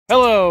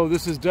Hello,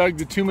 this is Doug,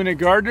 the 2-Minute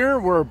Gardener.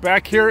 We're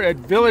back here at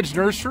Village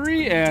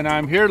Nursery, and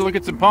I'm here to look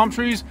at some palm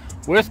trees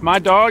with my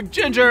dog,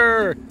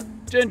 Ginger.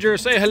 Ginger,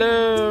 say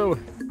hello.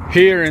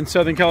 Here in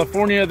Southern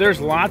California,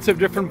 there's lots of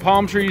different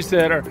palm trees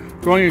that are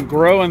going to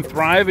grow and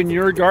thrive in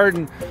your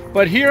garden.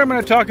 But here I'm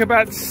going to talk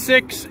about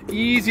 6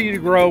 easy to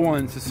grow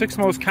ones, the 6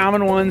 most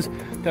common ones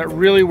that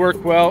really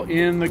work well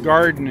in the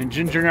garden. And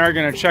Ginger and I are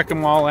going to check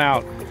them all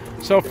out.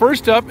 So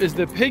first up is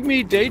the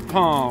Pygmy Date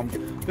palm.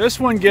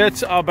 This one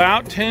gets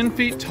about 10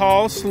 feet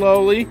tall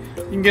slowly.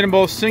 You can get them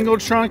both single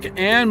trunk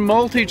and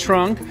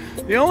multi-trunk.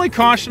 The only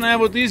caution I have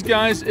with these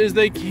guys is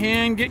they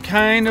can get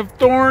kind of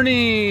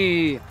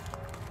thorny.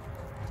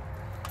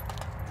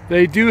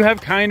 They do have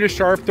kind of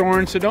sharp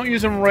thorns, so don't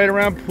use them right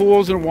around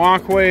pools and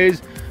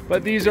walkways.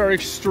 But these are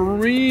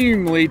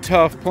extremely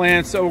tough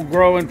plants that will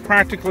grow in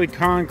practically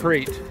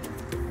concrete.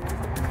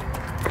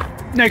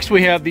 Next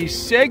we have the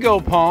Sago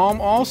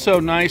Palm, also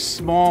nice,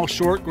 small,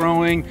 short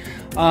growing,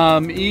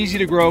 easy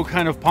to grow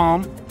kind of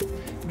palm.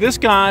 This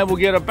guy will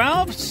get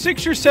about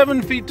 6 or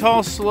 7 feet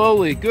tall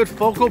slowly. Good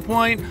focal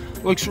point,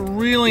 looks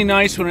really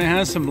nice when it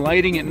has some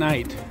lighting at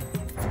night.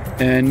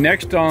 And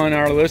next on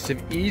our list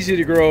of easy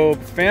to grow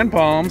fan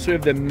palms, we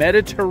have the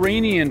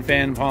Mediterranean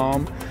fan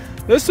palm.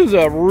 This is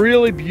a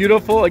really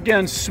beautiful,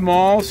 again,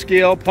 small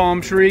scale palm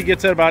tree,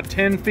 gets at about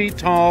 10 feet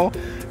tall,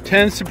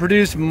 tends to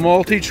produce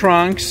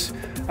multi-trunks.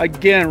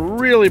 Again,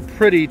 really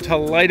pretty to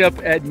light up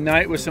at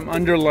night with some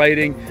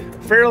underlighting.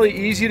 Fairly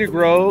easy to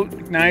grow,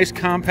 nice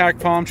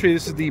compact palm tree.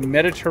 This is the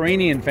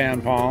Mediterranean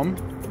fan palm.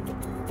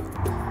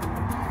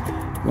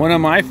 One of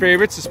my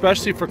favorites,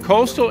 especially for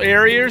coastal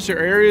areas or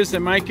areas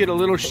that might get a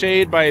little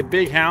shade by a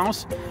big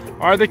house,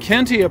 are the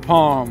Kentia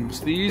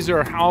palms. These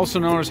are also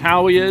known as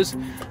howias.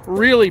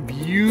 Really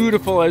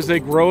beautiful as they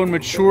grow and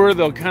mature.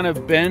 They'll kind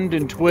of bend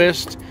and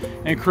twist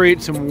and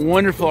create some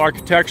wonderful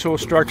architectural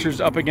structures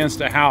up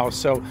against a house.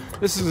 So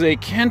this is a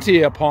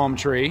Kentia palm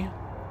tree.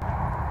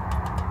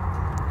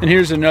 And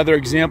here's another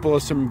example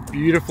of some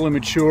beautifully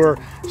mature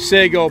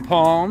Sago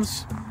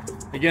palms.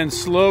 Again,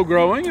 slow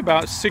growing,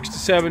 about 6 to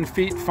 7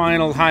 feet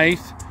final height.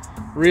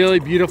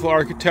 Really beautiful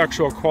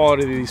architectural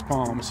quality of these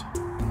palms.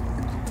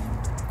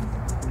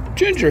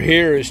 Ginger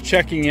here is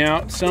checking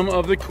out some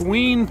of the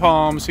queen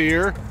palms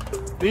here.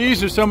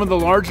 These are some of the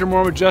larger,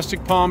 more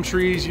majestic palm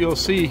trees you'll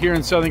see here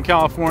in Southern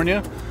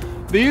California.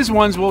 These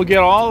ones will get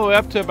all the way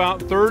up to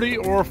about 30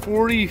 or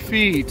 40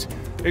 feet.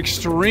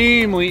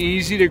 Extremely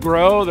easy to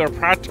grow. They're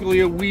practically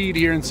a weed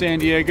here in San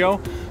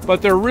Diego,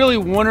 but they're really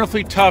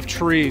wonderfully tough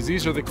trees.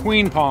 These are the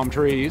queen palm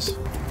trees.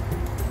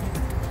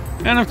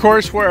 And of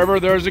course, wherever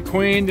there's a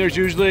queen, there's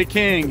usually a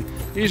king.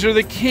 These are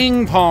the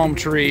king palm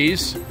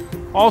trees.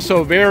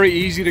 Also very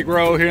easy to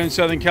grow here in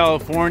Southern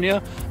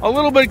California. A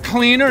little bit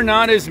cleaner,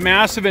 not as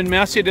massive and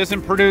messy. It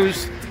doesn't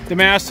produce the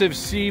massive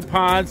seed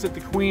pods that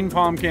the queen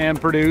palm can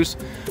produce.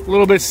 A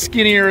little bit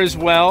skinnier as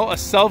well. A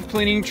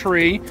self-cleaning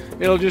tree.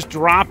 It'll just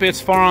drop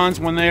its fronds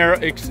when they're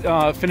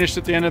finished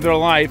at the end of their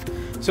life.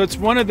 So it's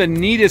one of the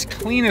neatest,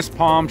 cleanest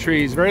palm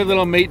trees. Very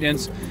little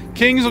maintenance.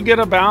 Kings will get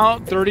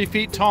about 30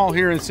 feet tall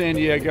here in San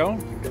Diego.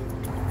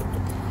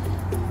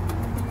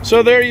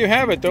 So there you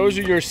have it. Those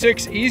are your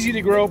 6 easy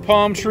to grow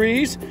palm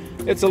trees.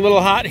 It's a little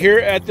hot here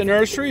at the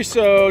nursery,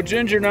 so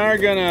Ginger and I are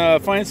gonna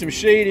find some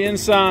shade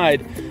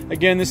inside.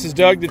 Again, this is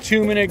Doug, the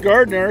 2-Minute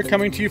Gardener,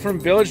 coming to you from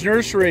Village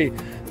Nursery.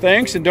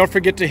 Thanks, and don't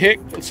forget to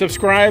hit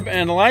subscribe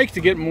and like to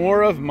get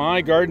more of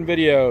my garden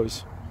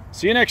videos.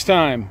 See you next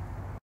time.